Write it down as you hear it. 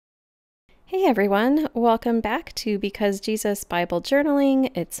Hey everyone, welcome back to Because Jesus Bible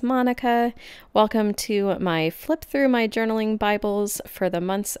Journaling. It's Monica. Welcome to my flip through my journaling Bibles for the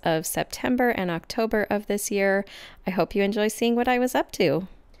months of September and October of this year. I hope you enjoy seeing what I was up to.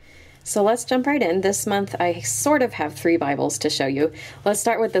 So let's jump right in. This month I sort of have 3 Bibles to show you. Let's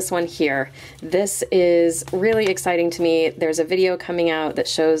start with this one here. This is really exciting to me. There's a video coming out that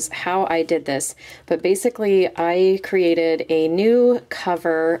shows how I did this, but basically I created a new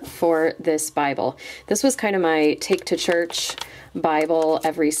cover for this Bible. This was kind of my take to church Bible,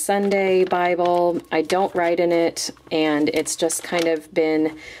 every Sunday Bible. I don't write in it, and it's just kind of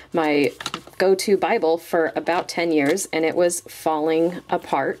been my go-to Bible for about 10 years, and it was falling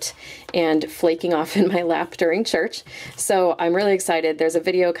apart and flaking off in my lap during church. So I'm really excited. There's a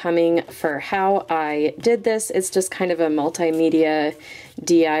video coming for how I did this. It's just kind of a multimedia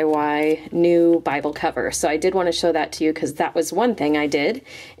DIY new Bible cover. So I did want to show that to you because that was one thing I did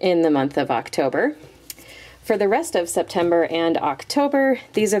in the month of October. For the rest of September and October,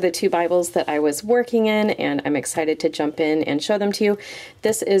 these are the 2 Bibles that I was working in, and I'm excited to jump in and show them to you.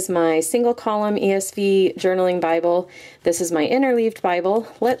 This is my single column ESV journaling Bible. This is my interleaved Bible.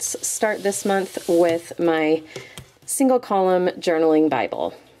 Let's start this month with my single column journaling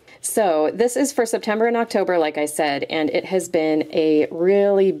Bible. So this is for September and October, like I said, and it has been a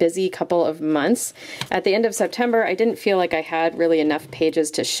really busy couple of months. At the end of September, I didn't feel like I had really enough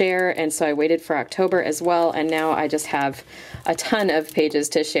pages to share, and so I waited for October as well, and now I just have a ton of pages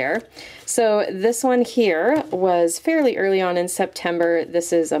to share. So this one here was fairly early on in September.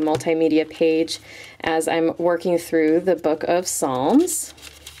 This is a multimedia page as I'm working through the book of Psalms.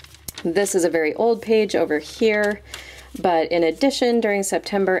 This is a very old page over here. But in addition, during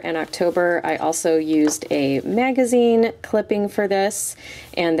September and October, I also used a magazine clipping for this,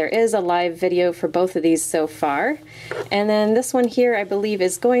 and there is a live video for both of these so far. And then this one here, I believe,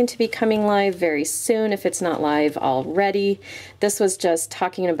 is going to be coming live very soon, if it's not live already. This was just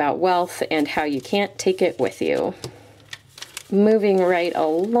talking about wealth and how you can't take it with you. Moving right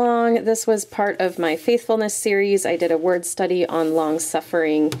along, this was part of my faithfulness series. I did a word study on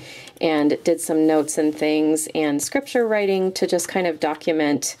long-suffering and did some notes and things and scripture writing to just kind of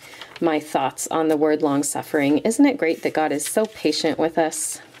document my thoughts on the word long-suffering. Isn't it great that God is so patient with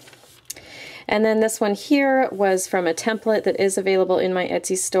us? And then this one here was from a template that is available in my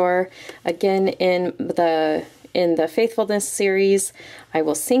Etsy store. Again, in the faithfulness series, I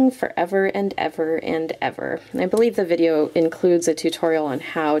will sing forever and ever and ever. And I believe the video includes a tutorial on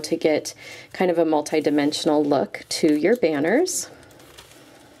how to get kind of a multi-dimensional look to your banners.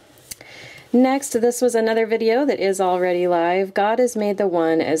 Next, this was another video that is already live. God has made the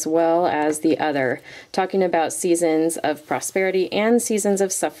one as well as the other, talking about seasons of prosperity and seasons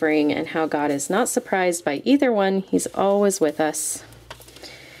of suffering and how God is not surprised by either one. He's always with us.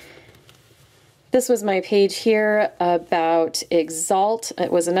 This was my page here about Exalt.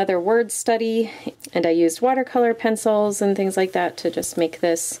 It was another word study, and I used watercolor pencils and things like that to just make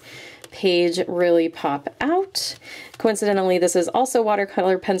this page really pop out. Coincidentally, this is also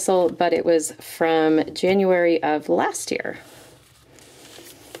watercolor pencil, but it was from January of last year.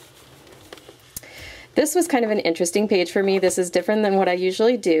 This was kind of an interesting page for me. This is different than what I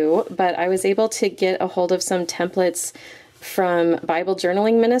usually do, but I was able to get a hold of some templates from Bible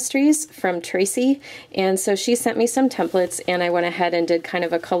Journaling Ministries from Tracy, and so she sent me some templates, and I went ahead and did kind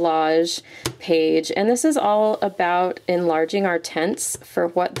of a collage page, and this is all about enlarging our tents for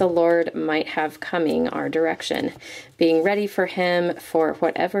what the Lord might have coming our direction, being ready for Him for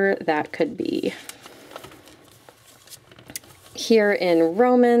whatever that could be. Here in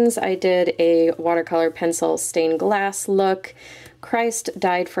Romans, I did a watercolor pencil stained glass look. Christ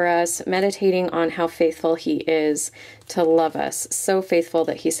died for us, meditating on how faithful He is to love us, so faithful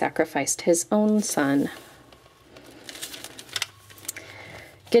that He sacrificed His own Son.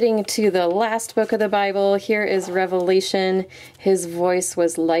 Getting to the last book of the Bible, here is Revelation. His voice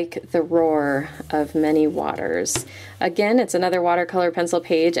was like the roar of many waters. Again, it's another watercolor pencil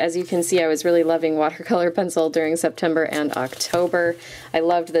page. As you can see, I was really loving watercolor pencil during September and October. I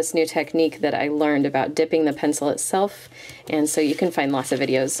loved this new technique that I learned about dipping the pencil itself, and so you can find lots of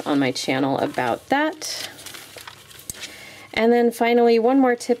videos on my channel about that. And then finally, one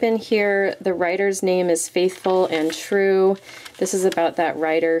more tip in here. The writer's name is Faithful and True. This is about that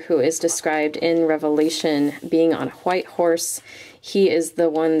writer who is described in Revelation being on a white horse. He is the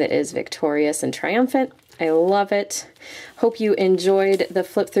one that is victorious and triumphant. I love it. Hope you enjoyed the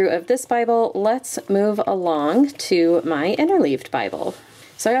flip through of this Bible. Let's move along to my interleaved Bible.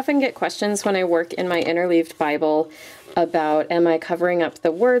 So I often get questions when I work in my interleaved Bible about, am I covering up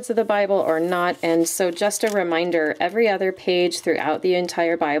the words of the Bible or not? And so just a reminder, every other page throughout the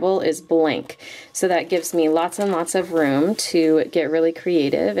entire Bible is blank. So that gives me lots and lots of room to get really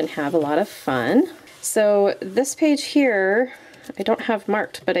creative and have a lot of fun. So this page here, I don't have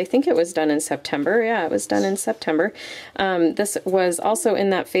marked, but I think it was done in September. Yeah, it was done in September. This was also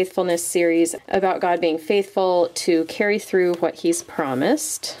in that faithfulness series about God being faithful to carry through what he's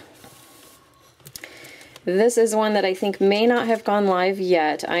promised. This is one that I think may not have gone live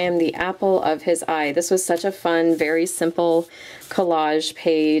yet. I am the apple of his eye. This was such a fun, very simple collage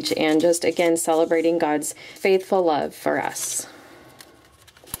page, and just again celebrating God's faithful love for us.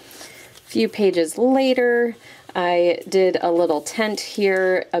 A few pages later, I did a little tent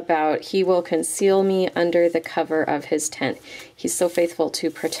here about he will conceal me under the cover of his tent. He's so faithful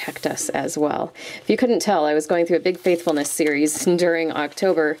to protect us as well. If you couldn't tell, I was going through a big faithfulness series during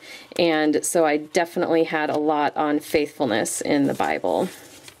October, and so I definitely had a lot on faithfulness in the Bible.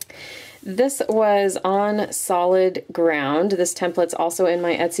 This was on solid ground. This template's also in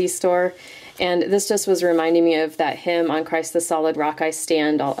my Etsy store. And this just was reminding me of that hymn, "On Christ the solid rock I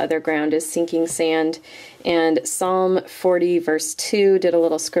stand, all other ground is sinking sand." And Psalm 40 verse 2, did a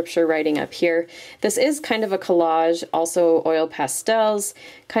little scripture writing up here. This is kind of a collage, also oil pastels,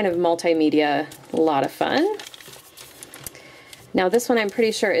 kind of multimedia, a lot of fun. Now this one I'm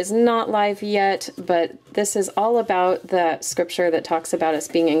pretty sure is not live yet, but this is all about the scripture that talks about us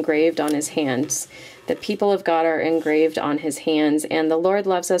being engraved on his hands. The people of God are engraved on his hands, and the Lord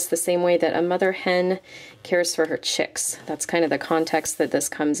loves us the same way that a mother hen cares for her chicks. That's kind of the context that this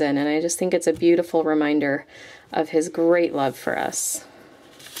comes in, and I just think it's a beautiful reminder of his great love for us.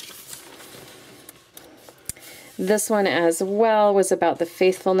 This one as well was about the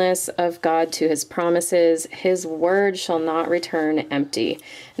faithfulness of God to his promises. His word shall not return empty.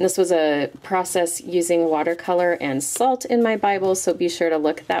 And this was a process using watercolor and salt in my Bible, so be sure to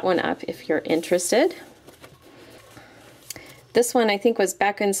look that one up if you're interested. This one I think was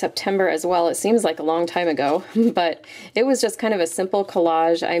back in September as well. It seems like a long time ago, but it was just kind of a simple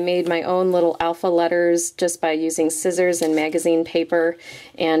collage. I made my own little alpha letters just by using scissors and magazine paper.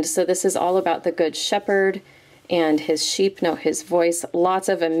 And so this is all about the Good Shepherd and his sheep know his voice. Lots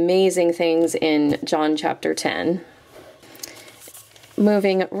of amazing things in John chapter 10.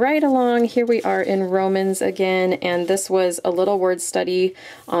 Moving right along, here we are in Romans again, and this was a little word study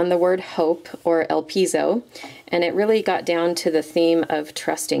on the word hope, or elpizo, and it really got down to the theme of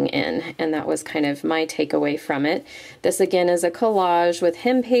trusting in, and that was kind of my takeaway from it. This again is a collage with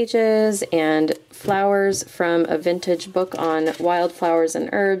hymn pages and flowers from a vintage book on wildflowers and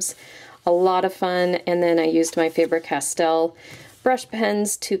herbs. A lot of fun, and then I used my Faber-Castell brush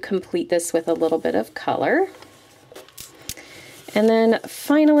pens to complete this with a little bit of color. And then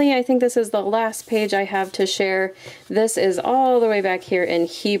finally, I think this is the last page I have to share. This is all the way back here in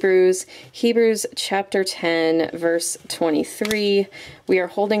Hebrews chapter 10, verse 23. We are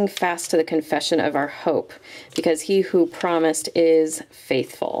holding fast to the confession of our hope, because he who promised is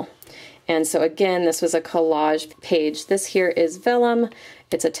faithful. And so again, this was a collage page. This here is Vellum.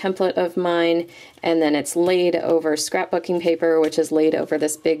 It's a template of mine, and then it's laid over scrapbooking paper, which is laid over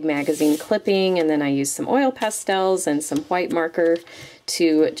this big magazine clipping, and then I use some oil pastels and some white marker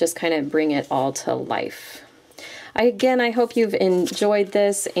to just kind of bring it all to life. Again, I hope you've enjoyed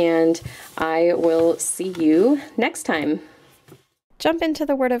this, and I will see you next time. Jump into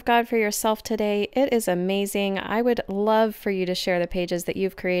the Word of God for yourself today. It is amazing. I would love for you to share the pages that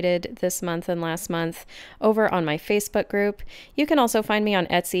you've created this month and last month over on my Facebook group. You can also find me on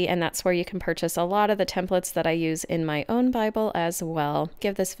Etsy, and that's where you can purchase a lot of the templates that I use in my own Bible as well.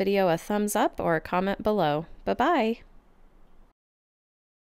 Give this video a thumbs up or a comment below. Bye-bye.